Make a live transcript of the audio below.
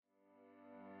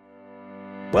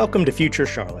Welcome to Future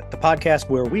Charlotte, the podcast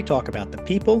where we talk about the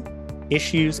people,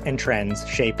 issues, and trends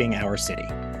shaping our city.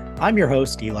 I'm your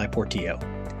host, Eli Portillo.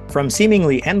 From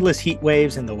seemingly endless heat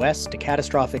waves in the West to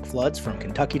catastrophic floods from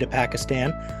Kentucky to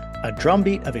Pakistan, a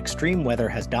drumbeat of extreme weather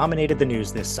has dominated the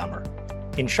news this summer.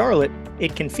 In Charlotte,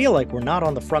 it can feel like we're not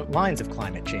on the front lines of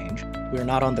climate change. We're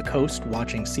not on the coast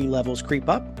watching sea levels creep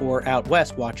up or out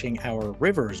west watching our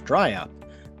rivers dry up,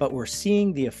 but we're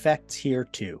seeing the effects here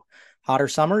too. Hotter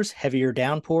summers, heavier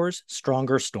downpours,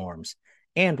 stronger storms.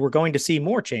 And we're going to see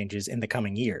more changes in the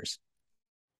coming years.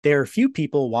 There are few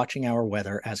people watching our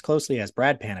weather as closely as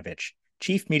Brad Panovich,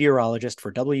 chief meteorologist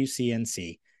for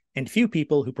WCNC, and few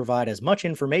people who provide as much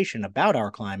information about our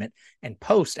climate and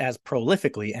post as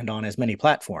prolifically and on as many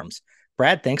platforms.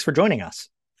 Brad, thanks for joining us.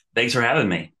 Thanks for having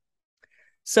me.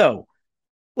 So,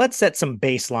 let's set some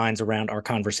baselines around our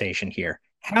conversation here.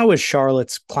 How is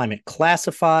Charlotte's climate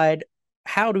classified?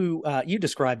 How do you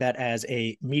describe that as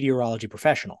a meteorology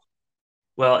professional?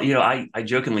 Well, I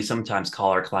jokingly sometimes call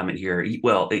our climate here,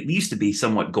 well, it used to be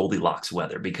somewhat Goldilocks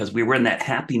weather because we were in that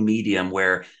happy medium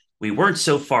where we weren't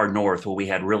so far north where we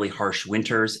had really harsh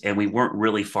winters and we weren't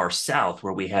really far south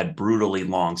where we had brutally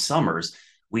long summers.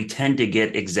 We tend to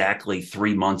get exactly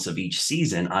 3 months of each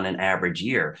season on an average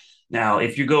year. Now,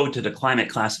 if you go to the climate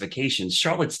classifications,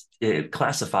 Charlotte's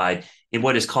classified in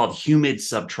what is called humid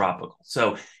subtropical.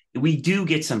 So we do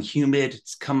get some humid,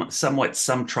 somewhat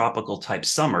some tropical type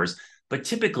summers, but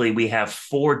typically we have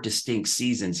 4 distinct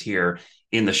seasons here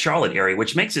in the Charlotte area,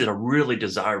 which makes it a really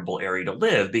desirable area to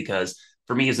live because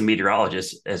for me as a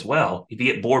meteorologist as well, if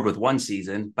you get bored with one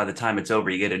season, by the time it's over,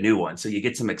 you get a new one. So you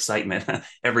get some excitement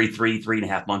every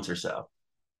 3.5 months or so.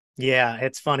 Yeah,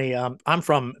 it's funny. I'm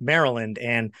from Maryland,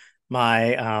 and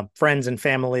my friends and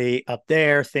family up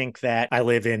there think that I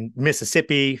live in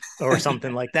Mississippi or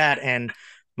something like that. And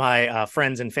my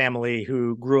friends and family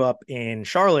who grew up in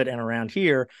Charlotte and around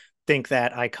here think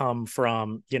that I come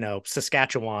from,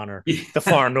 Saskatchewan or the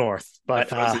far north.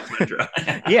 But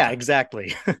yeah,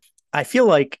 exactly. I feel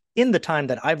like in the time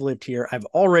that I've lived here, I've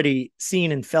already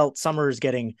seen and felt summers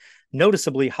getting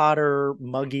noticeably hotter,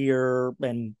 muggier,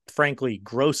 and frankly,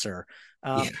 grosser.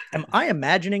 Am I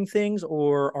imagining things,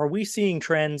 or are we seeing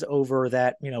trends over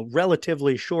that,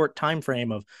 relatively short time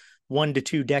frame of 1 to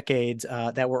 2 decades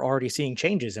that we're already seeing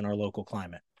changes in our local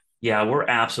climate? Yeah, we're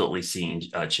absolutely seeing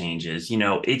changes.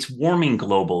 It's warming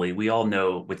globally. We all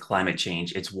know with climate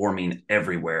change, it's warming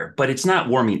everywhere, but it's not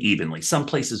warming evenly. Some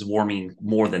places warming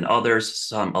more than others,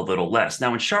 some a little less.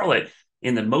 Now in Charlotte,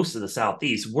 in the most of the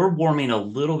Southeast, we're warming a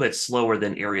little bit slower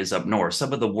than areas up north.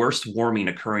 Some of the worst warming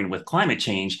occurring with climate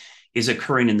change is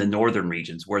occurring in the northern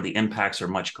regions where the impacts are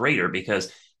much greater.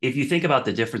 Because if you think about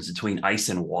the difference between ice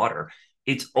and water,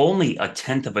 it's only a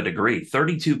tenth of a degree.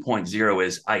 32.0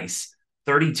 is ice.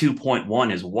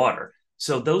 32.1 is water.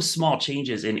 So those small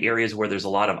changes in areas where there's a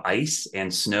lot of ice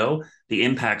and snow, the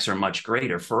impacts are much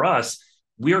greater. For us,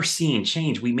 we're seeing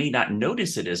change. We may not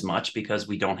notice it as much because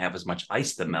we don't have as much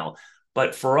ice to melt.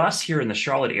 But for us here in the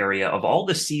Charlotte area, of all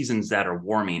the seasons that are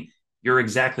warming, you're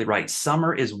exactly right.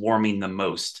 Summer is warming the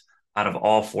most out of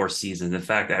all 4 seasons. In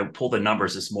fact, I pulled the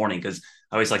numbers this morning because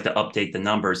I always like to update the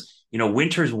numbers.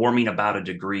 Winter's warming about a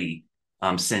degree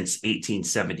since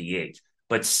 1878.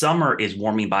 But summer is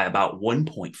warming by about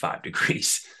 1.5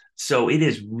 degrees. So it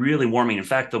is really warming. In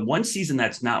fact, the one season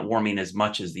that's not warming as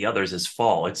much as the others is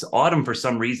fall. It's autumn for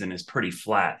some reason is pretty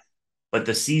flat. But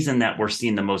the season that we're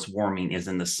seeing the most warming is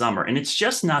in the summer. And it's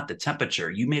just not the temperature.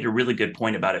 You made a really good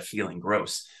point about it feeling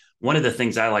gross. One of the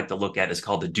things I like to look at is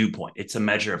called the dew point. It's a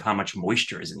measure of how much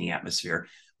moisture is in the atmosphere.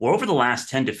 Well, over the last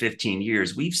 10 to 15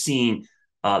 years, we've seen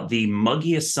the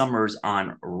muggiest summers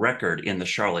on record in the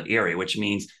Charlotte area, which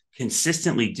means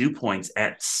consistently dew points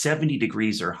at 70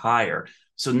 degrees or higher.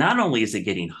 So not only is it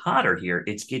getting hotter here,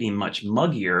 it's getting much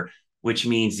muggier, which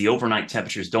means the overnight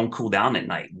temperatures don't cool down at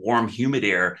night. Warm, humid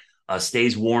air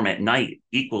stays warm at night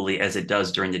equally as it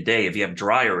does during the day. If you have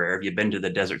drier air, if you've been to the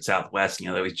desert Southwest, they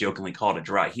always jokingly call it a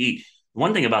dry heat.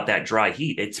 One thing about that dry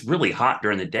heat, it's really hot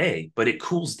during the day, but it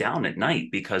cools down at night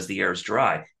because the air is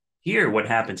dry. Here, what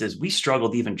happens is we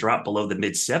struggle to even drop below the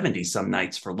mid 70s some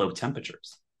nights for low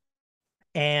temperatures.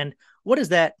 And what does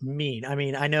that mean? I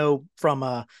mean, I know from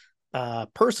a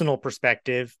personal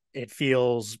perspective, it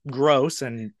feels gross,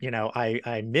 and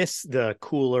I miss the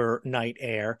cooler night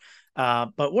air.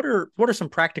 But what are some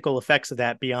practical effects of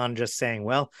that beyond just saying,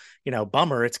 well,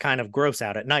 bummer, it's kind of gross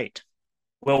out at night?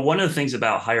 Well, one of the things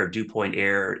about higher dew point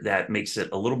air that makes it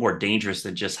a little more dangerous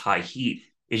than just high heat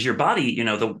is your body,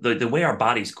 the way our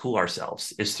bodies cool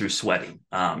ourselves is through sweating.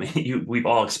 We've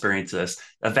all experienced this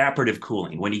evaporative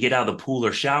cooling. When you get out of the pool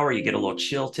or shower, you get a little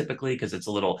chill typically because it's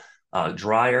a little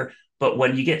drier. But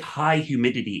when you get high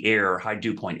humidity air or high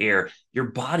dew point air, your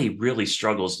body really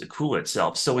struggles to cool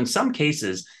itself. So in some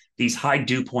cases, these high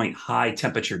dew point, high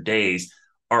temperature days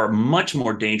are much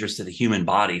more dangerous to the human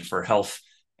body for health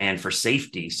and for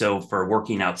safety. So for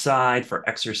working outside, for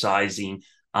exercising,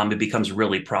 it becomes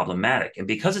really problematic. And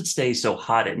because it stays so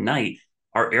hot at night,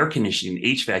 our air conditioning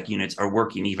HVAC units are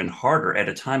working even harder at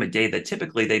a time of day that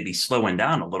typically they'd be slowing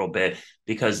down a little bit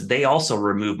because they also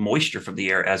remove moisture from the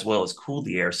air as well as cool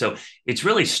the air. So it's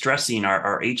really stressing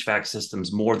our HVAC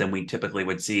systems more than we typically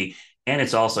would see. And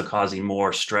it's also causing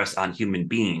more stress on human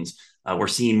beings. We're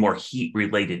seeing more heat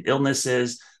related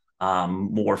illnesses,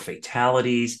 more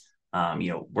fatalities.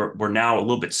 We're now a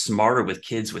little bit smarter with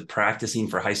kids with practicing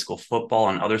for high school football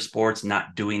and other sports,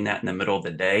 not doing that in the middle of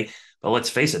the day. But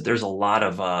let's face it, there's a lot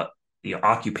of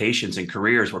occupations and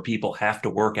careers where people have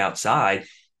to work outside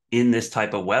in this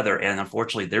type of weather, and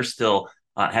unfortunately, they're still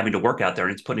having to work out there,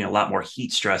 and it's putting a lot more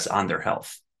heat stress on their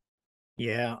health.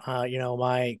 Yeah,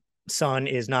 my son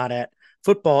is not at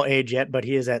football age yet, but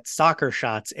he is at soccer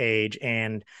shots age,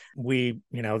 and we,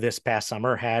 this past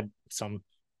summer had some.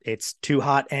 It's too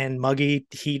hot and muggy,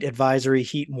 heat advisory,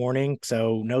 heat warning.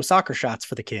 So no soccer shots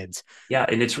for the kids. Yeah,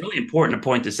 and it's really important to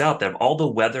point this out that all the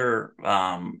weather,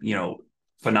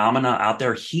 phenomena out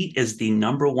there, heat is the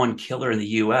number one killer in the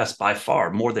U.S. by far,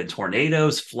 more than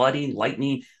tornadoes, flooding,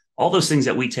 lightning, all those things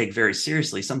that we take very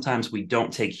seriously. Sometimes we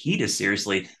don't take heat as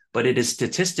seriously, but it is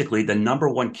statistically the number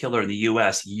one killer in the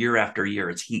U.S. year after year.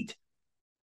 It's heat.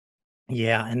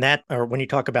 Yeah, and or when you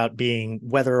talk about being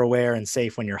weather aware and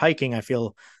safe when you're hiking, I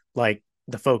feel like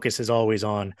the focus is always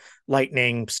on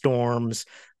lightning, storms,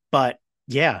 but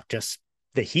yeah, just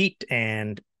the heat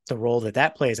and the role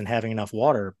that plays in having enough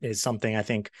water is something I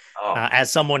think, Oh,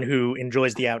 as someone who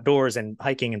enjoys the outdoors and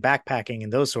hiking and backpacking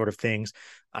and those sort of things,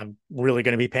 I'm really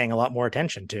going to be paying a lot more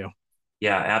attention to.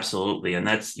 yeah, absolutely. And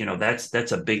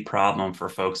that's a big problem for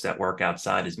folks that work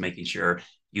outside is making sure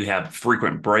you have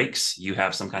frequent breaks, you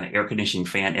have some kind of air conditioning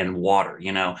fan and water.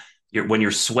 When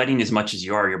you're sweating as much as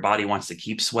you are, your body wants to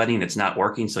keep sweating. It's not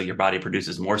working. So your body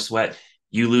produces more sweat.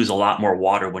 You lose a lot more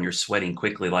water when you're sweating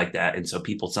quickly like that. And so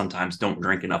people sometimes don't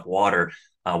drink enough water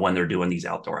when they're doing these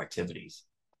outdoor activities.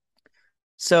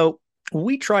 So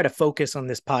we try to focus on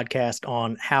this podcast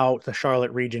on how the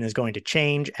Charlotte region is going to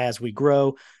change as we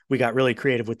grow. We got really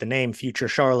creative with the name Future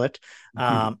Charlotte.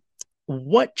 Mhm.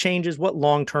 What changes, what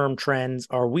long-term trends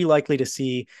are we likely to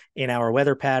see in our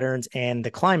weather patterns and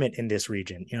the climate in this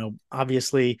region?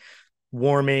 Obviously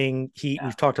warming, heat,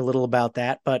 we've talked a little about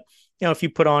that, but if you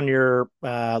put on your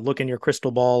look in your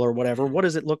crystal ball or whatever, what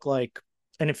does it look like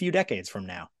in a few decades from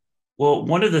now? Well,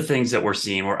 one of the things that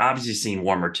we're obviously seeing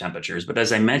warmer temperatures, but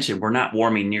as I mentioned, we're not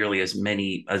warming nearly as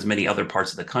many other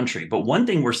parts of the country. But one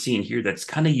thing we're seeing here that's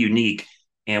kind of unique,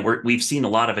 and we've seen a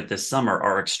lot of it this summer,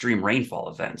 are extreme rainfall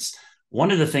events. One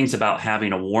of the things about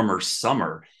having a warmer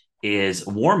summer is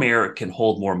warm air can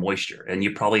hold more moisture, and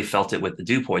you probably felt it with the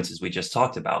dew points as we just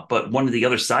talked about. But one of the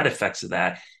other side effects of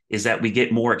that is that we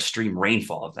get more extreme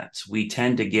rainfall events. We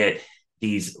tend to get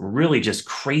these really just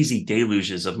crazy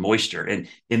deluges of moisture. And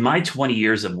in my 20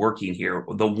 years of working here,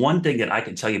 the one thing that I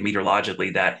can tell you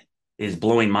meteorologically that is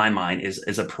blowing my mind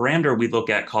is a parameter we look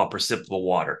at called precipitable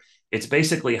water. It's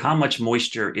basically how much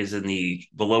moisture is in the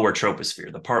lower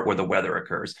troposphere, the part where the weather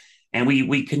occurs. And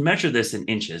we can measure this in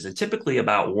inches. And typically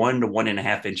about 1 to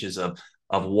 1.5 inches of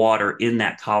water in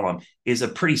that column is a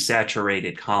pretty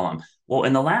saturated column. Well,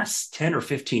 in the last 10 or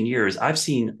 15 years, I've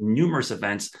seen numerous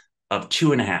events of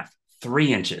 2.5,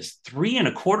 3 inches,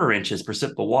 3.25 inches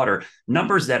precipitable water,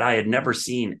 numbers that I had never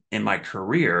seen in my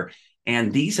career.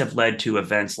 And these have led to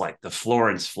events like the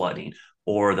Florence flooding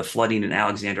or the flooding in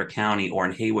Alexander County or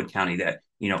in Haywood County that,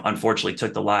 unfortunately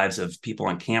took the lives of people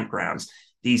on campgrounds.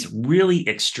 These really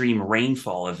extreme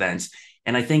rainfall events.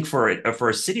 And I think for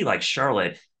a city like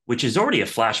Charlotte, which is already a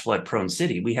flash flood prone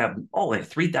city, we have like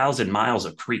 3,000 miles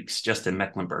of creeks just in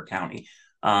Mecklenburg County.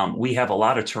 We have a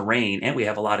lot of terrain and we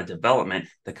have a lot of development.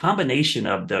 The combination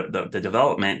of the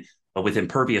development with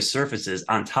impervious surfaces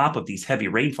on top of these heavy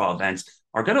rainfall events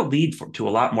are going to lead to a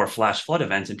lot more flash flood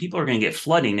events, and people are going to get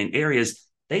flooding in areas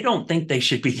they don't think they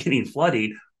should be getting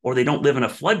flooded, or they don't live in a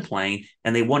floodplain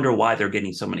and they wonder why they're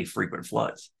getting so many frequent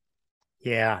floods.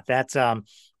 Yeah, that's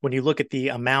when you look at the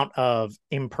amount of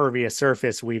impervious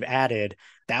surface we've added,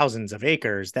 thousands of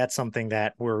acres, that's something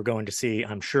that we're going to see,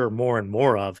 I'm sure, more and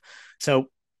more of.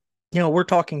 So, we're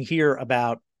talking here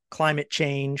about climate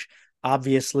change.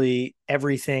 Obviously,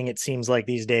 everything it seems like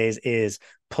these days is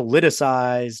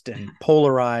politicized and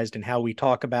polarized in how we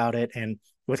talk about it. And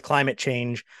with climate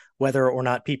change, whether or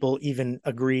not people even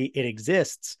agree it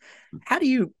exists. How do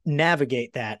you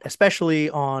navigate that,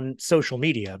 especially on social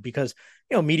media? Because,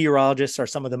 meteorologists are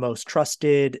some of the most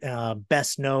trusted,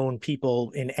 best known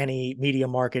people in any media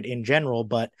market in general.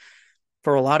 But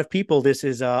for a lot of people, this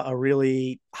is a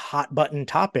really hot button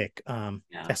topic, Yeah.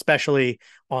 especially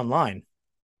online.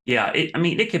 Yeah, I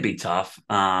mean, it could be tough.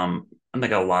 I'm not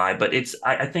gonna lie, but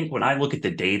I think when I look at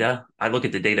the data, I look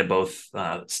at the data both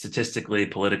statistically,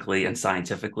 politically, and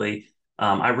scientifically.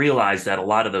 I realize that a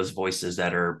lot of those voices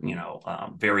that are,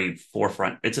 very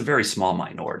forefront, it's a very small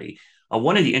minority.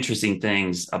 One of the interesting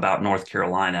things about North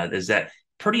Carolina is that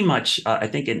pretty much, I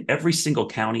think in every single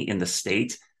county in the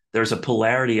state, there's a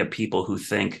polarity of people who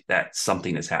think that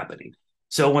something is happening.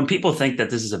 So when people think that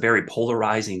this is a very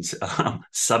polarizing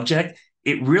subject,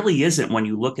 it really isn't when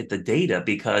you look at the data,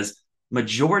 because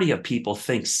majority of people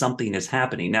think something is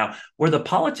happening. Now, where the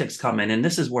politics come in, and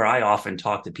this is where I often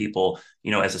talk to people,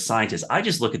 as a scientist, I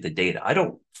just look at the data. I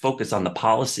don't focus on the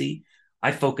policy.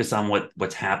 I focus on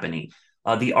what's happening.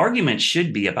 The argument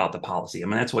should be about the policy. I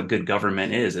mean, that's what good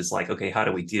government is. It's like, okay, how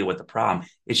do we deal with the problem?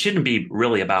 It shouldn't be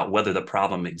really about whether the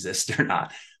problem exists or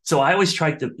not. So I always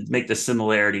try to make the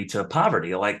similarity to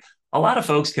poverty. Like, a lot of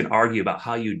folks can argue about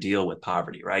how you deal with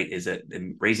poverty, right? Is it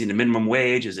raising the minimum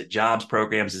wage? Is it jobs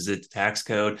programs? Is it the tax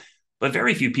code? But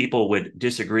very few people would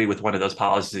disagree with one of those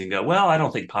policies and go, well, I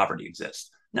don't think poverty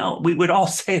exists. No, we would all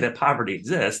say that poverty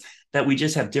exists, that we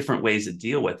just have different ways to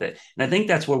deal with it. And I think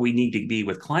that's where we need to be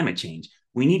with climate change.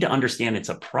 We need to understand it's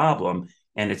a problem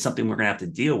and it's something we're going to have to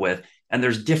deal with. And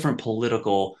there's different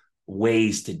political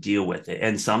ways to deal with it.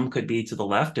 And some could be to the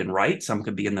left and right, some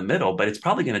could be in the middle, but it's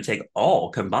probably going to take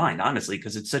all combined, honestly,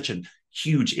 because it's such a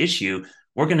huge issue.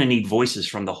 We're going to need voices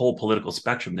from the whole political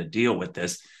spectrum to deal with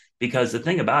this. Because the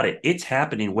thing about it, it's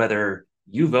happening whether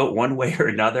you vote one way or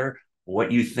another,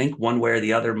 what you think one way or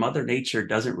the other. Mother Nature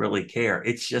doesn't really care.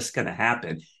 It's just going to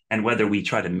happen. And whether we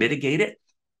try to mitigate it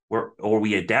or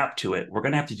we adapt to it, we're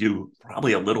going to have to do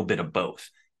probably a little bit of both.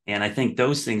 And I think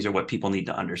those things are what people need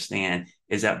to understand,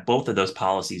 is that both of those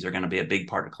policies are going to be a big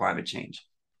part of climate change.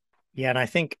 Yeah. And I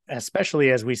think, especially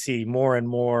as we see more and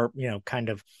more, kind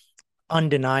of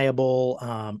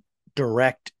undeniable,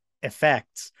 direct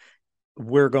effects,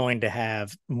 we're going to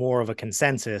have more of a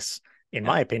consensus, in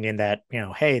my opinion, that,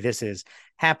 hey, this is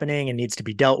happening and needs to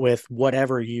be dealt with,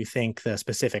 whatever you think the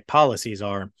specific policies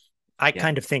are. I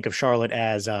kind of think of Charlotte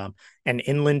as an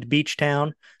inland beach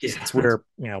town. Yeah. Since we're,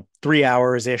 3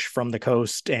 hours ish from the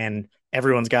coast, and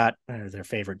everyone's got their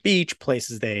favorite beach,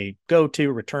 places they go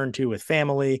to, return to with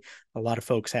family. A lot of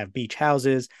folks have beach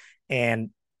houses,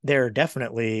 and there are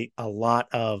definitely a lot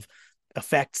of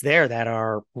effects there that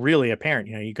are really apparent.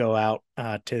 You go out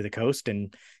to the coast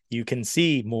and you can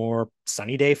see more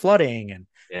sunny day flooding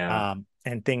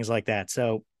and things like that.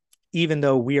 So even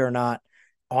though we are not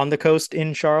on the coast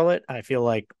in Charlotte, I feel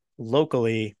like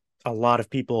locally, a lot of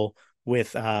people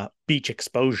with beach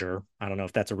exposure, I don't know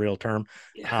if that's a real term,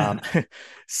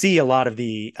 see a lot of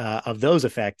the of those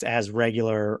effects as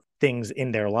regular things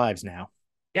in their lives now.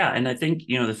 Yeah, and I think,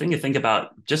 the thing to think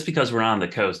about, just because we're on the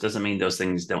coast doesn't mean those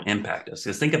things don't impact us.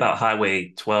 Because think about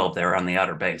Highway 12 there on the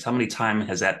Outer Banks. How many times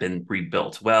has that been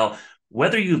rebuilt? Well,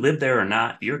 whether you live there or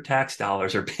not, your tax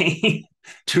dollars are paying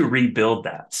to rebuild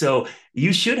that. So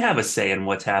you should have a say in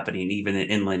what's happening even in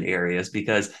inland areas,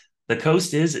 because the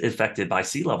coast is affected by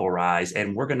sea level rise,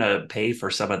 and we're going to pay for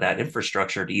some of that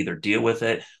infrastructure to either deal with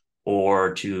it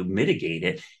or to mitigate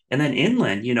it. And then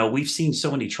inland, we've seen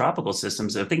so many tropical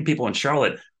systems. I think people in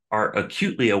Charlotte are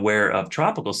acutely aware of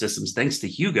tropical systems. Thanks to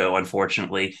Hugo,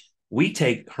 unfortunately, we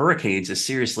take hurricanes as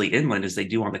seriously inland as they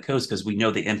do on the coast, because we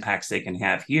know the impacts they can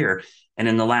have here. And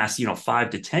in the last, 5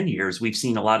 to 10 years, we've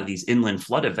seen a lot of these inland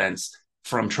flood events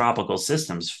from tropical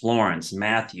systems: Florence,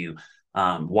 Matthew,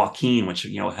 Joaquin, which,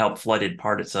 helped flooded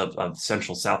parts of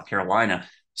central South Carolina.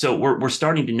 So we're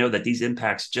starting to know that these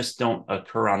impacts just don't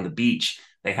occur on the beach.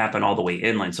 They happen all the way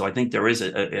inland. So I think there is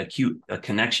a acute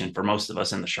connection for most of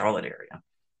us in the Charlotte area.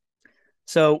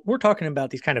 So we're talking about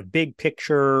these kind of big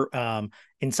picture,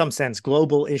 in some sense,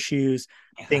 global issues,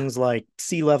 things like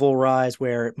sea level rise,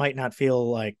 where it might not feel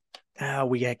like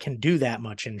we can do that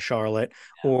much in Charlotte,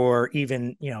 or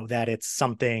even, that it's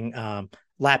something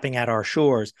lapping at our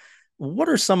shores. What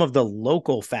are some of the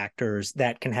local factors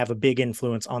that can have a big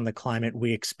influence on the climate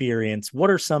we experience? What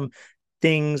are some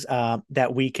things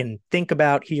that we can think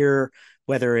about here,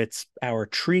 whether it's our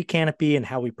tree canopy and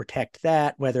how we protect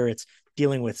that, whether it's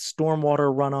dealing with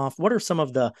stormwater runoff? What are some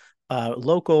of the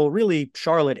local, really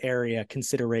Charlotte area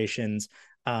considerations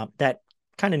that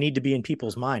kind of need to be in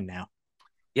people's mind now?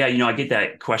 Yeah, I get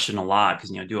that question a lot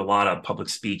because, I do a lot of public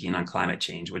speaking on climate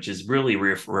change, which is really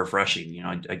refreshing.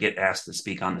 I get asked to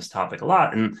speak on this topic a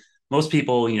lot. And most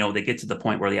people, they get to the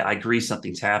point where, yeah, I agree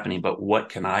something's happening, but what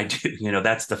can I do?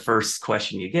 That's the first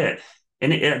question you get.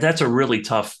 And that's a really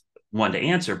tough one to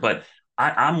answer. But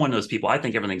I'm one of those people. I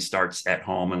think everything starts at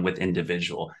home and with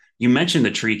individual. You mentioned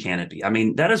the tree canopy. I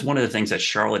mean, that is one of the things that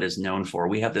Charlotte is known for.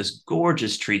 We have this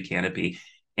gorgeous tree canopy,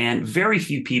 and very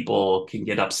few people can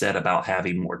get upset about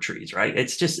having more trees, right?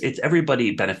 It's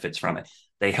everybody benefits from it.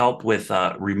 They help with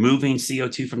removing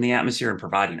CO2 from the atmosphere and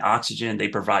providing oxygen. They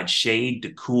provide shade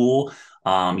to cool.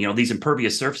 These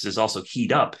impervious surfaces also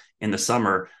heat up in the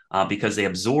summer because they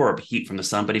absorb heat from the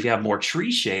sun. But if you have more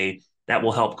tree shade, that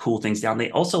will help cool things down.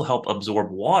 They also help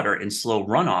absorb water and slow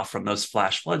runoff from those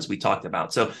flash floods we talked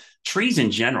about. So trees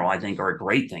in general, I think, are a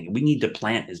great thing. We need to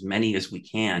plant as many as we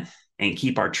can and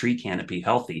keep our tree canopy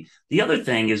healthy. The other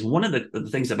thing is, one of the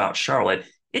things about Charlotte,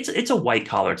 it's a white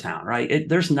collar town, right?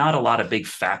 There's not a lot of big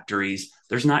factories.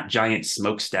 There's not giant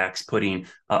smokestacks putting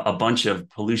a bunch of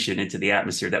pollution into the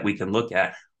atmosphere that we can look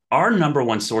at. Our number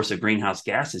one source of greenhouse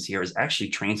gases here is actually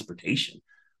transportation.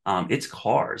 It's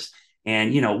cars.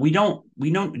 And we don't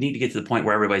need to get to the point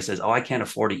where everybody says, "Oh, I can't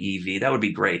afford an EV." That would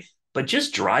be great, but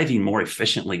just driving more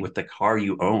efficiently with the car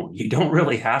you own. You don't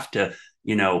really have to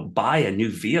buy a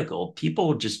new vehicle.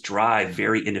 People just drive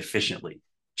very inefficiently.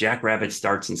 Jackrabbit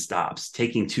starts and stops,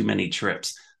 taking too many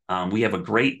trips. We have a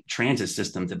great transit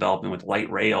system developing with light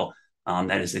rail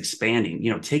that is expanding.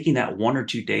 Taking that 1 or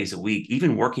 2 days a week,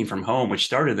 even working from home, which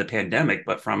started the pandemic,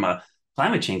 but from a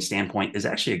climate change standpoint is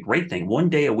actually a great thing. 1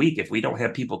 day a week, if we don't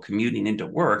have people commuting into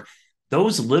work,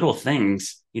 those little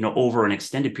things, over an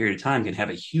extended period of time can have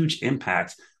a huge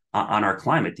impact on our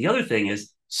climate. The other thing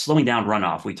is slowing down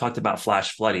runoff. We talked about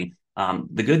flash flooding.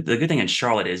 The good thing in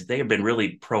Charlotte is they have been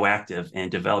really proactive in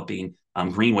developing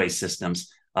greenway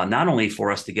systems, not only for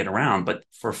us to get around, but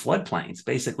for floodplains,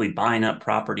 basically buying up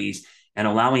properties and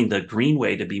allowing the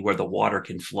greenway to be where the water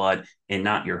can flood and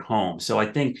not your home. So I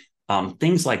think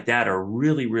things like that are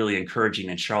really, really encouraging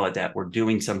in Charlotte, that we're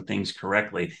doing some things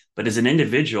correctly. But as an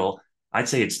individual, I'd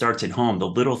say it starts at home. The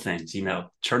little things,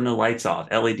 turn the lights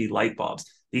off, LED light bulbs.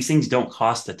 These things don't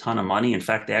cost a ton of money. In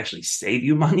fact, they actually save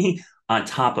you money on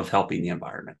top of helping the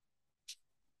environment.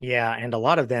 Yeah, and a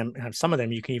lot of them, some of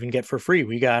them you can even get for free.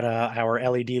 We got our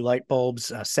LED light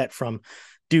bulbs set from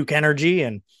Duke Energy,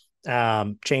 and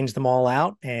changed them all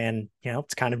out. And,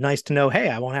 it's kind of nice to know, hey,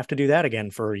 I won't have to do that again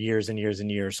for years and years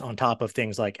and years, on top of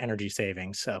things like energy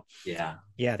savings. So, Yeah.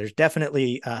 yeah, there's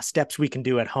definitely steps we can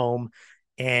do at home.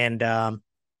 And,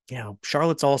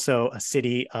 Charlotte's also a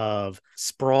city of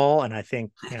sprawl. And I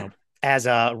think, as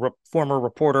a former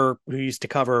reporter who used to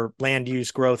cover land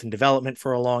use, growth, and development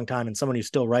for a long time, and someone who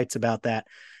still writes about that,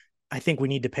 I think we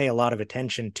need to pay a lot of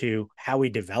attention to how we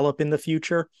develop in the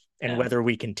future, and Yeah. whether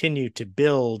we continue to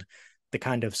build the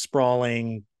kind of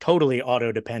sprawling, totally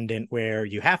auto dependent, where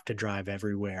you have to drive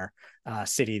everywhere,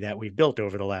 city that we've built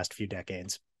over the last few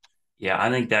decades. Yeah, I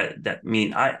think that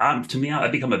mean I'm to me, I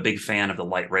become a big fan of the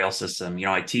light rail system.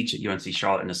 I teach at UNC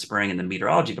Charlotte in the spring in the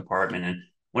meteorology department, and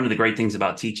one of the great things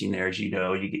about teaching there is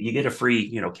you get a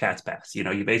free CATS pass.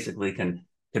 You basically can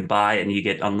buy it and you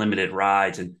get unlimited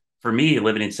rides. And for me,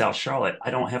 living in South Charlotte,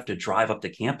 I don't have to drive up to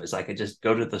campus. I could just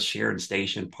go to the Sheridan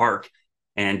Station Park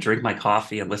and drink my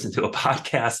coffee and listen to a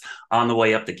podcast on the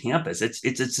way up to campus.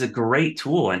 It's a great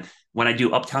tool. And when I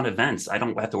do uptown events, I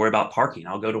don't have to worry about parking.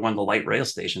 I'll go to one of the light rail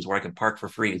stations where I can park for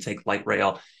free and take light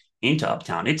rail into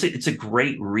uptown. It's a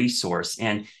great resource.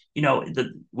 And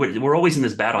we're always in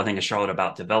this battle, I think, in Charlotte,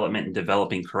 about development and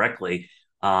developing correctly.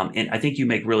 And I think you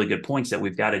make really good points that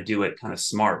we've got to do it kind of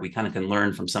smart. We kind of can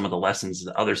learn from some of the lessons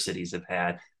that other cities have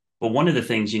had. But one of the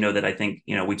things, that I think,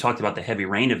 we talked about the heavy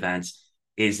rain events,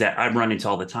 is that I run into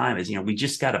all the time is, we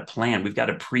just got to plan. We've got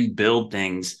to pre-build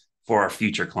things for our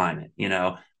future climate.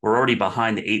 We're already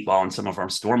behind the 8 ball in some of our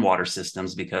stormwater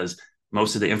systems because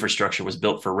most of the infrastructure was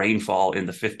built for rainfall in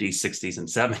the 50s, 60s, and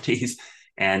 70s.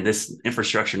 And this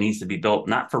infrastructure needs to be built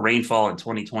not for rainfall in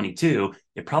 2022.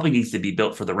 It probably needs to be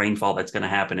built for the rainfall that's going to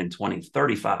happen in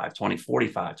 2035,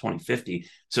 2045, 2050.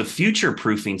 So future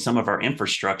proofing some of our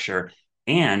infrastructure.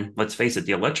 And let's face it,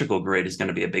 the electrical grid is going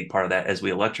to be a big part of that as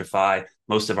we electrify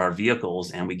most of our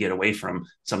vehicles and we get away from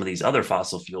some of these other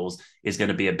fossil fuels, is going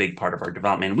to be a big part of our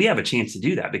development. And we have a chance to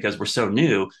do that because we're so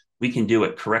new. We can do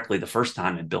it correctly the first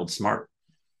time and build smart.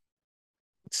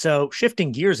 So,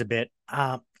 shifting gears a bit,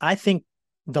 I think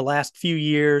the last few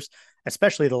years,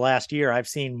 especially the last year, I've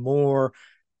seen more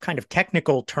kind of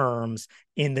technical terms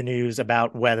in the news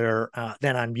about weather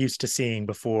than I'm used to seeing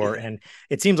before. And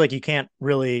it seems like you can't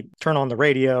really turn on the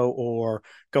radio or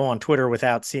go on Twitter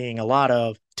without seeing a lot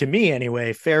of, to me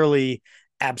anyway, fairly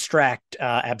abstract,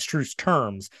 abstruse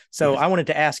terms. So Yes. I wanted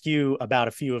to ask you about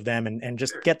a few of them and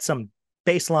just get some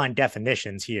baseline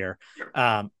definitions here.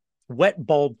 Sure. Wet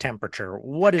bulb temperature.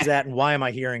 What is that, and why am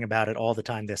I hearing about it all the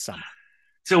time this summer?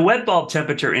 So wet bulb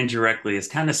temperature indirectly is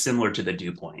kind of similar to the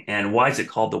dew point. And why is it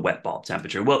called the wet bulb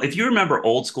temperature? Well, if you remember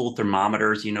old school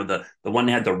thermometers, the one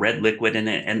that had the red liquid in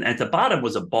it, and at the bottom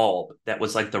was a bulb that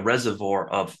was like the reservoir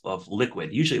of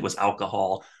liquid. Usually it was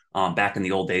alcohol. Back in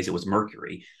the old days, it was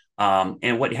mercury.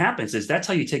 And what happens is that's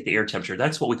how you take the air temperature.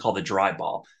 That's what we call the dry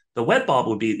bulb. The wet bulb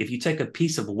would be if you take a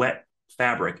piece of wet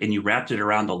fabric and you wrapped it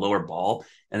around the lower bulb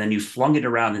and then you flung it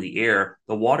around in the air,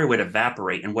 the water would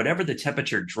evaporate. And whatever the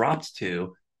temperature dropped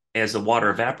to as the water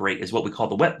evaporate is what we call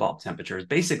the wet bulb temperature. It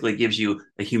basically gives you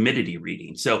a humidity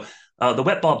reading. So the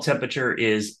wet bulb temperature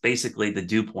is basically the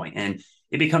dew point. And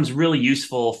it becomes really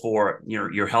useful for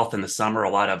your health in the summer. A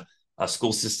lot of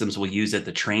school systems will use it.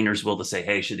 The trainers will to say,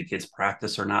 hey, should the kids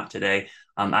practice or not today?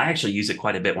 I actually use it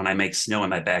quite a bit when I make snow in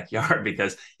my backyard,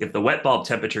 because if the wet bulb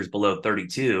temperature is below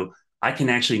 32, I can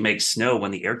actually make snow when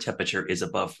the air temperature is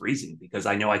above freezing, because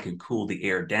I know I can cool the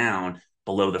air down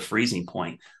below the freezing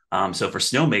point. So for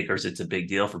snowmakers, it's a big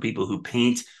deal. For people who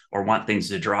paint or want things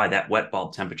to dry, that wet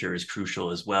bulb temperature is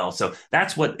crucial as well. So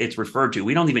that's what it's referred to.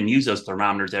 We don't even use those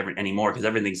thermometers anymore because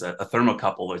everything's a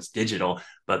thermocouple or it's digital.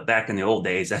 But back in the old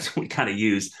days, that's what we kind of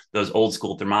used, those old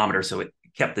school thermometers. So it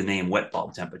kept the name wet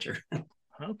bulb temperature.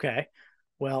 Okay.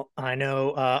 Well, I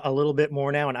know a little bit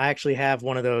more now, and I actually have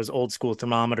one of those old school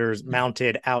thermometers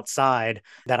mounted outside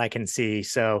that I can see.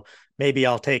 So maybe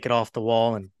I'll take it off the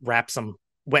wall and wrap some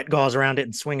wet gauze around it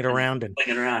and swing it around and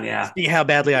swing it around, yeah. See how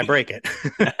badly I break it.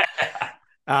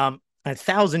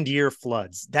 1,000-year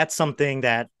floods. That's something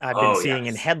that I've been seeing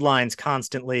in headlines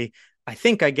constantly. I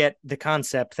think I get the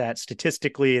concept that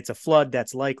statistically it's a flood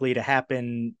that's likely to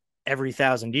happen every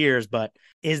 1,000 years, but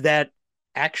is that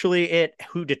actually it?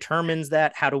 Who determines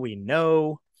that? How do we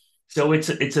know? So it's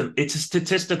a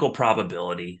statistical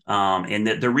probability, and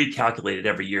that they're recalculated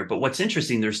every year. But what's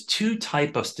interesting, there's two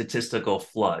type of statistical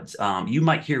floods. You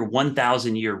might hear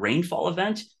 1,000-year rainfall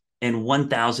event and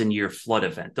 1,000-year flood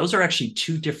event. Those are actually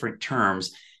two different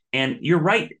terms. And you're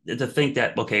right to think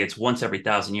that, okay, it's once every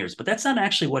 1,000 years, but that's not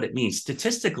actually what it means.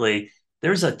 Statistically,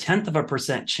 there's a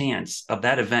 0.1% chance of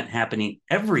that event happening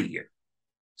every year.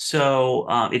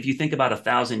 So if you think about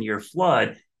 1,000-year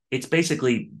flood, it's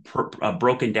basically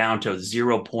broken down to a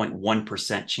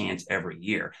 0.1% chance every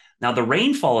year. Now, the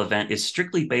rainfall event is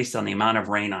strictly based on the amount of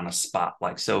rain on a spot.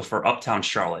 Like, so for uptown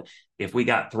Charlotte, if we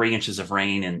got 3 inches of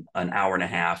rain in an hour and a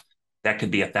half, that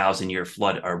could be a 1,000-year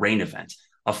flood or rain event.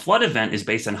 A flood event is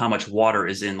based on how much water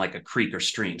is in like a creek or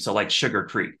stream. So like Sugar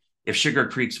Creek, if Sugar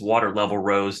Creek's water level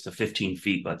rose to 15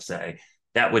 feet, let's say,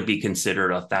 that would be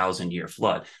considered a 1,000-year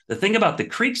flood. The thing about the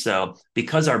creeks, though,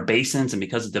 because our basins and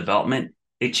because of development,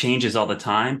 it changes all the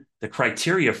time. The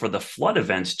criteria for the flood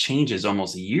events changes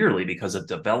almost yearly because of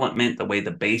development, the way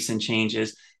the basin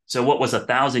changes. So what was a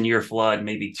 1,000-year flood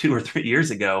maybe 2 or 3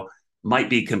 years ago might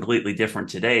be completely different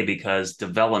today, because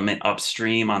development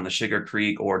upstream on the Sugar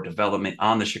Creek or development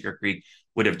on the Sugar Creek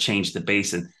would have changed the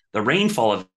basin. The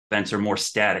rainfall events are more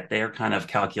static. They are kind of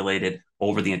calculated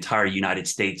over the entire United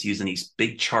States using these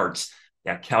big charts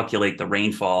that calculate the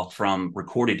rainfall from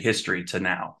recorded history to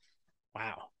now.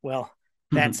 Wow. Well,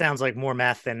 that sounds like more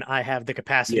math than I have the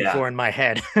capacity for in my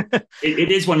head.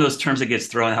 It is one of those terms that gets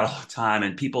thrown out all the time,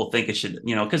 and people think it should,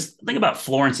 because think about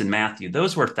Florence and Matthew.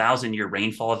 Those were 1,000-year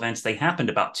rainfall events. They happened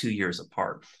about 2 years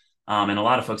apart. And a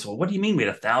lot of folks, well, what do you mean we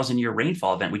had a 1,000-year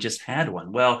rainfall event? We just had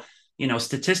one. Well,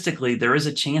 statistically, there is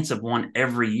a chance of one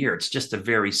every year. It's just a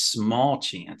very small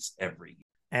chance every year.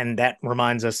 And that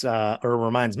reminds us, or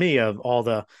reminds me of all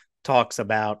the talks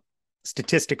about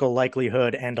statistical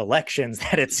likelihood and elections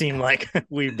that it seemed like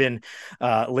we've been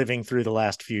living through the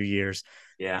last few years.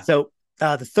 Yeah. So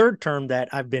the third term that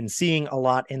I've been seeing a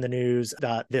lot in the news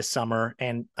this summer,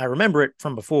 and I remember it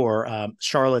from before,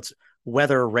 Charlotte's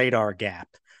weather radar gap.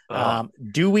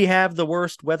 Do we have the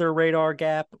worst weather radar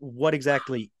gap? What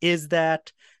exactly is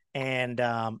that? And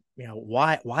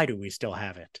why do we still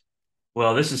have it?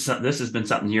 Well, this has been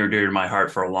something near and dear to my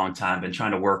heart for a long time. Been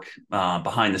trying to work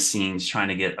behind the scenes, trying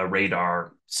to get a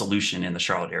radar solution in the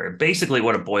Charlotte area. Basically,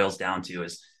 what it boils down to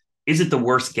is it the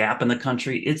worst gap in the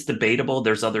country? It's debatable.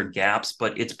 There's other gaps,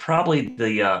 but it's probably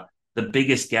the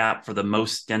biggest gap for the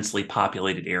most densely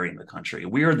populated area in the country.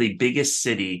 We are the biggest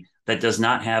city that does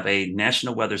not have a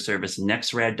National Weather Service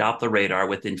NEXRAD Doppler radar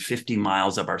within 50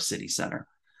 miles of our city center.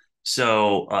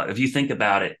 So if you think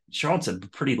about it, Charlotte's a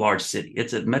pretty large city.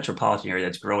 It's a metropolitan area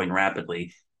that's growing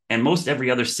rapidly. And most every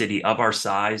other city of our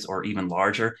size or even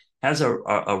larger has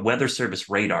a weather service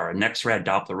radar, a NEXRAD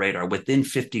Doppler radar within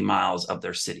 50 miles of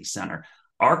their city center.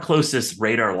 Our closest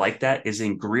radar like that is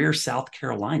in Greer, South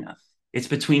Carolina. It's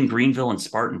between Greenville and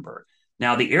Spartanburg.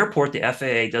 Now, the airport, the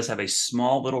FAA does have a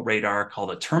small little radar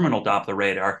called a terminal Doppler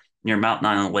radar near Mountain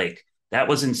Island Lake. That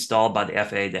was installed by the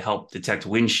FAA to help detect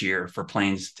wind shear for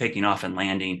planes taking off and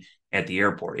landing at the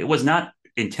airport. It was not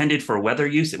intended for weather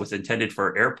use. It was intended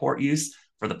for airport use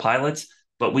for the pilots,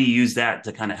 but we use that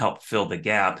to kind of help fill the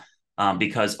gap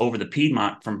because over the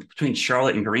Piedmont from between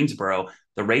Charlotte and Greensboro,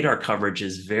 the radar coverage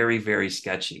is very, very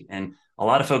sketchy. And a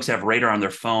lot of folks have radar on their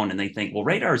phone and they think, well,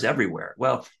 radar is everywhere.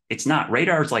 Well, it's not.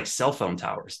 Radar is like cell phone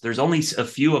towers. There's only a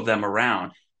few of them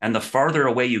around. And the farther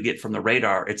away you get from the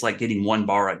radar, it's like getting one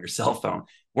bar on your cell phone.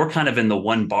 We're kind of in the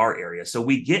 1 bar area. So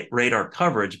we get radar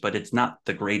coverage, but it's not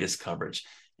the greatest coverage.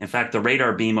 In fact, the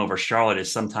radar beam over Charlotte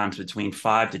is sometimes between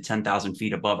 5 to 10,000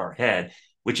 feet above our head,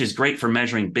 which is great for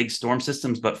measuring big storm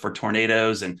systems, but for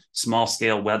tornadoes and small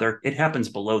scale weather, it happens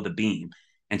below the beam.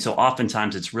 And so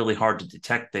oftentimes it's really hard to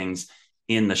detect things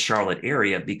in the Charlotte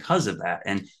area because of that.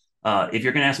 And if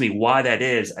you're going to ask me why that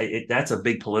is, that's a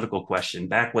big political question.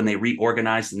 Back when they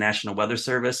reorganized the National Weather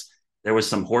Service, there was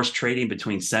some horse trading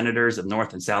between senators of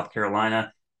North and South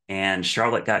Carolina, and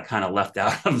Charlotte got kind of left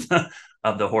out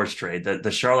of the horse trade.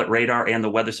 The Charlotte Radar and the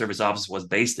Weather Service office was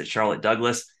based at Charlotte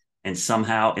Douglas, and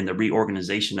somehow in the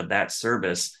reorganization of that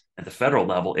service at the federal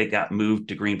level, it got moved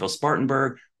to Greenville,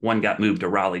 Spartanburg. One got moved to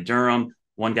Raleigh, Durham.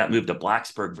 One got moved to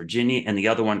Blacksburg, Virginia, and the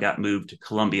other one got moved to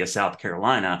Columbia, South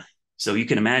Carolina. So you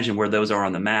can imagine where those are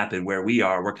on the map and where we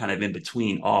are. We're kind of in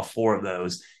between all 4 of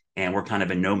those, and we're kind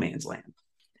of in no man's land.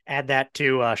 Add that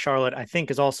to Charlotte, I think,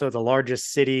 is also the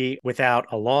largest city without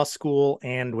a law school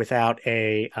and without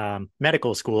a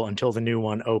medical school until the new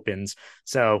one opens.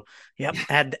 So, yep,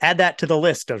 add that to the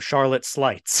list of Charlotte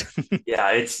slights.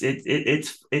 Yeah, it's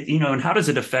and how does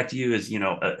it affect you as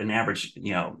an average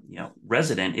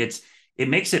resident? It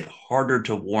makes it harder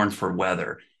to warn for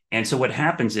weather. And so what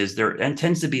happens is there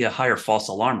tends to be a higher false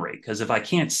alarm rate because if I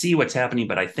can't see what's happening,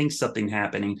 but I think something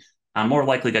happening, I'm more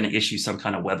likely going to issue some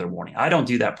kind of weather warning. I don't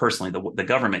do that personally. The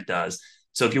government does.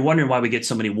 So if you're wondering why we get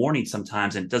so many warnings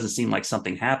sometimes and it doesn't seem like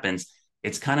something happens,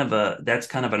 that's kind of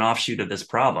an offshoot of this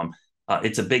problem.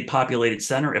 It's a big populated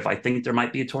center. If I think there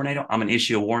might be a tornado, I'm going to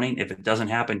issue a warning. If it doesn't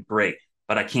happen, great.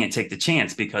 But I can't take the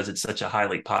chance because it's such a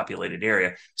highly populated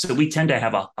area. So we tend to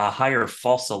have a higher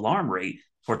false alarm rate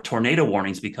for tornado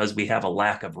warnings because we have a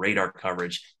lack of radar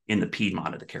coverage in the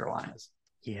Piedmont of the Carolinas.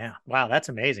 Yeah. Wow. That's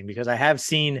amazing because I have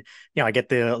seen, I get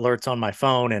the alerts on my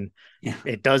phone and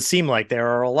it does seem like there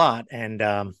are a lot. And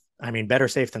I mean, better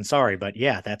safe than sorry. But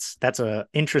yeah, that's a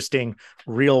interesting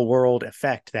real world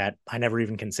effect that I never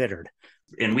even considered.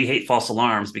 And we hate false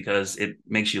alarms because it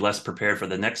makes you less prepared for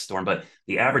the next storm. But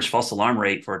the average false alarm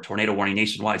rate for a tornado warning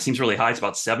nationwide seems really high. It's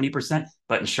about 70%,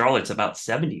 but in Charlotte, it's about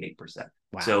 78%.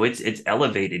 Wow. So it's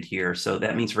elevated here. So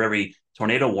that means for every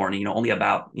tornado warning, only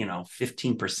about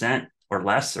 15% or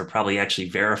less are probably actually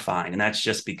verifying. And that's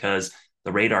just because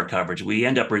the radar coverage, we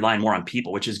end up relying more on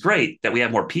people, which is great that we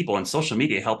have more people, and social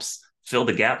media helps fill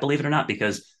the gap, believe it or not,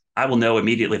 because I will know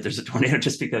immediately if there's a tornado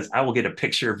just because I will get a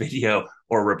picture, video,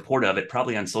 or a report of it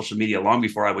probably on social media long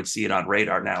before I would see it on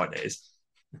radar nowadays.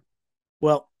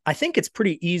 Well, I think it's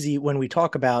pretty easy when we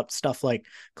talk about stuff like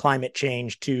climate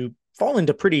change to fall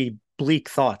into pretty bleak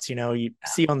thoughts. You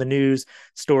see on the news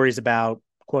stories about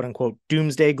quote unquote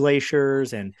doomsday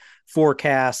glaciers and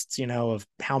forecasts, of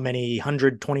how many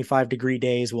 125-degree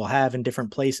days we'll have in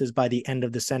different places by the end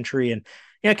of the century. And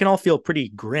it can all feel pretty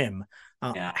grim.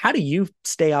 How do you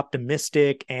stay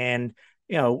optimistic and,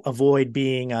 avoid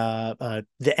being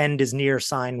the end is near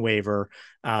sign waver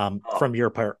from your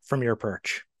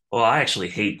perch? Well, I actually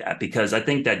hate that because I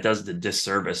think that does the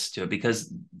disservice to it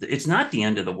because it's not the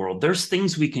end of the world. There's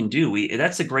things we can do.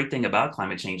 That's the great thing about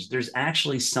climate change. There's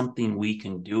actually something we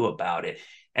can do about it.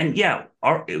 And yeah,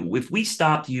 if we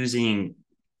stopped using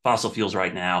fossil fuels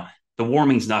right now, the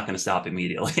warming's not going to stop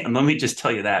immediately. And let me just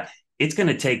tell you that it's going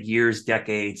to take years,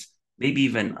 decades, maybe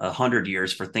even 100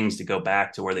 years for things to go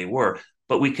back to where they were,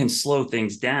 but we can slow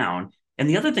things down. And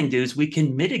the other thing, dude, is we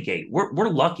can mitigate. We're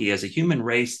lucky as a human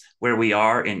race where we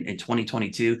are in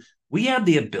 2022. We have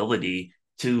the ability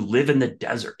to live in the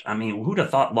desert. I mean, who'd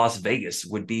have thought Las Vegas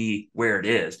would be where it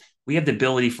is? We have the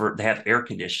ability to have air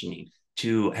conditioning,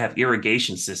 to have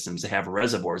irrigation systems, to have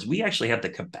reservoirs. We actually have the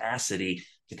capacity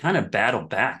to kind of battle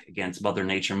back against Mother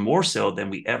Nature more so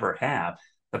than we ever have.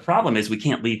 The problem is we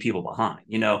can't leave people behind.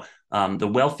 The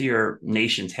wealthier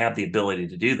nations have the ability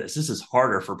to do this. This is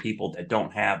harder for people that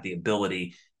don't have the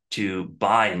ability to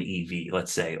buy an EV,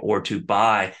 let's say, or to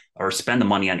buy or spend the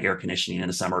money on air conditioning in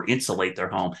the summer, insulate their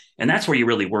home. And that's where you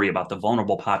really worry about the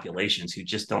vulnerable populations who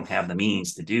just don't have the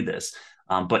means to do this.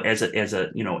 But as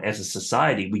a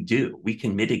society, we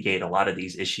can mitigate a lot of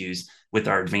these issues with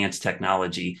our advanced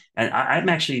technology. And I'm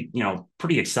actually,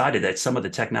 pretty excited that some of the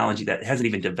technology that hasn't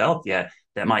even developed yet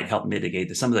that might help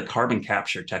mitigate some of the carbon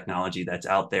capture technology that's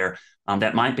out there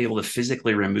that might be able to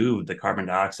physically remove the carbon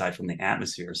dioxide from the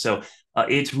atmosphere. So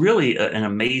it's really an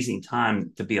amazing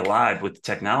time to be alive with the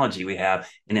technology we have.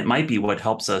 And it might be what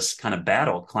helps us kind of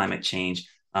battle climate change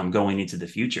going into the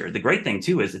future. The great thing,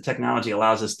 too, is the technology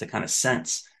allows us to kind of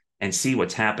sense and see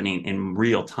what's happening in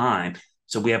real time.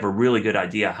 So we have a really good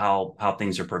idea how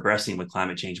things are progressing with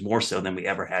climate change, more so than we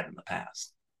ever had in the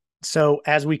past. So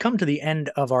as we come to the end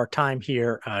of our time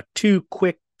here, two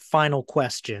quick final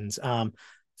questions.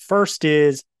 First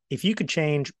is, if you could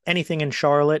change anything in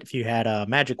Charlotte, if you had a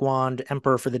magic wand,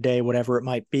 emperor for the day, whatever it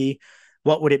might be,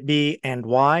 what would it be and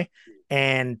why?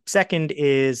 And second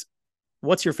is,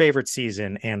 what's your favorite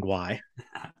season and why?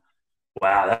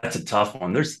 Wow, that's a tough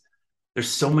one. There's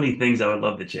so many things I would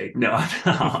love to change. No,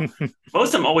 most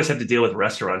of them always have to deal with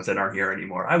restaurants that aren't here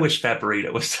anymore. I wish Fat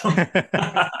Burrito was still.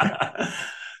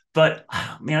 But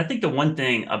man, I think the one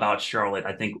thing about Charlotte,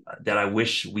 I think that I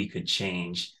wish we could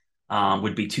change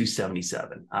would be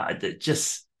 277.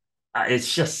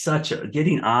 It's just such a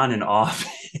getting on and off.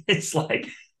 It's like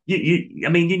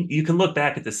you can look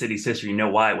back at the city's history, you know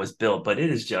why it was built, but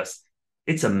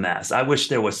it's a mess. I wish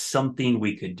there was something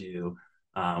we could do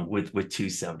with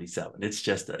 277. It's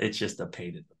just a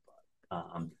pain in the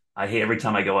butt. I hate every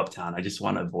time I go uptown. I just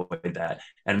want to avoid that.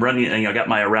 And running, I got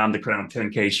my Around the Crown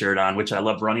 10K shirt on, which I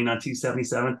love running on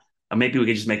 277. Maybe we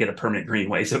could just make it a permanent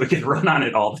greenway so we can run on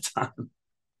it all the time.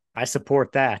 I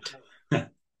support that.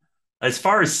 As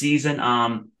far as season,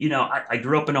 I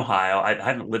grew up in Ohio. I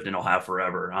haven't lived in Ohio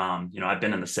forever. I've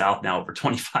been in the South now over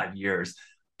 25 years,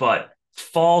 but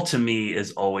fall to me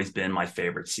has always been my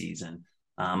favorite season.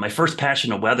 My first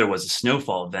passion of weather was a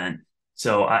snowfall event.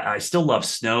 So I still love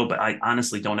snow, but I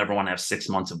honestly don't ever want to have 6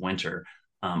 months of winter.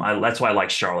 That's why I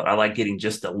like Charlotte. I like getting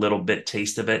just a little bit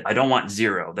taste of it. I don't want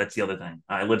zero. That's the other thing.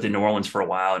 I lived in New Orleans for a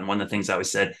while. And one of the things I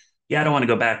always said, I don't want to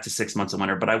go back to 6 months of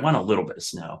winter, but I want a little bit of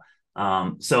snow.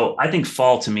 So I think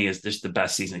fall to me is just the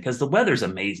best season because the weather's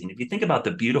amazing. If you think about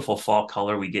the beautiful fall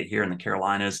color we get here in the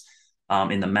Carolinas,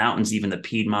 in the mountains, even the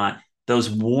Piedmont, those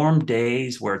warm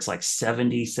days where it's like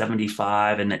 70,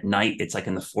 75, and at night it's like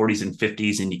in the 40s and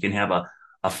 50s, and you can have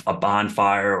a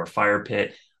bonfire or fire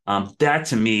pit. That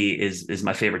to me is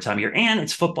my favorite time of year. And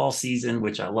it's football season,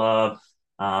 which I love.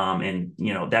 And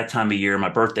that time of year, my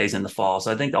birthday's in the fall.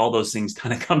 So I think all those things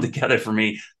kind of come together for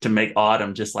me to make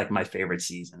autumn just like my favorite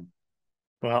season.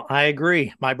 Well, I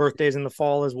agree. My birthday's in the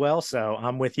fall as well, so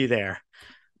I'm with you there.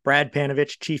 Brad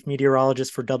Panovich, Chief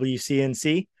Meteorologist for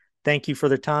WCNC. Thank you for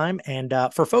the time. And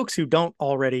for folks who don't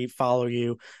already follow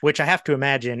you, which I have to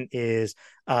imagine is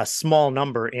a small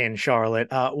number in Charlotte,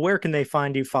 where can they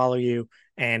find you, follow you,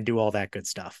 and do all that good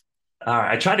stuff? All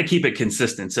right. I try to keep it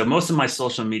consistent. So most of my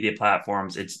social media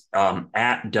platforms, it's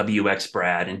at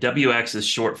WXBrad, and WX is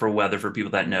short for weather for people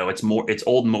that know. It's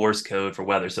old Morse code for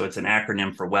weather. So it's an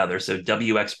acronym for weather. So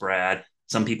WXBrad,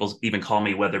 some people even call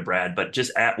me Weather Brad, but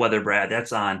just at Weather Brad.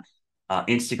 That's on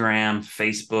Instagram,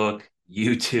 Facebook,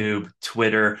 YouTube,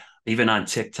 Twitter, even on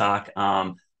TikTok.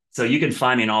 So you can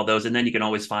find me in all those. And then you can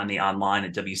always find me online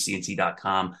at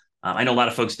WCNC.com. I know a lot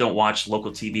of folks don't watch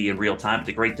local TV in real time, but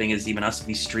the great thing is even us,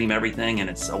 we stream everything and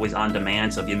it's always on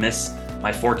demand. So if you miss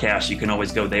my forecast, you can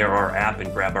always go there or our app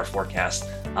and grab our forecast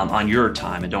on your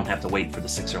time and don't have to wait for the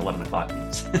 6 or 11 o'clock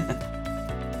news.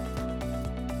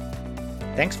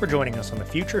 Thanks for joining us on the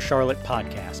Future Charlotte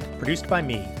podcast, produced by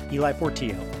me, Eli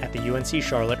Portillo, at the UNC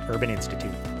Charlotte Urban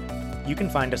Institute. You can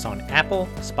find us on Apple,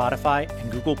 Spotify,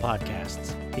 and Google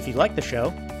Podcasts. If you like the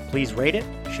show, please rate it,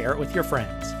 share it with your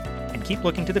friends, and keep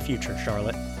looking to the future,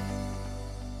 Charlotte.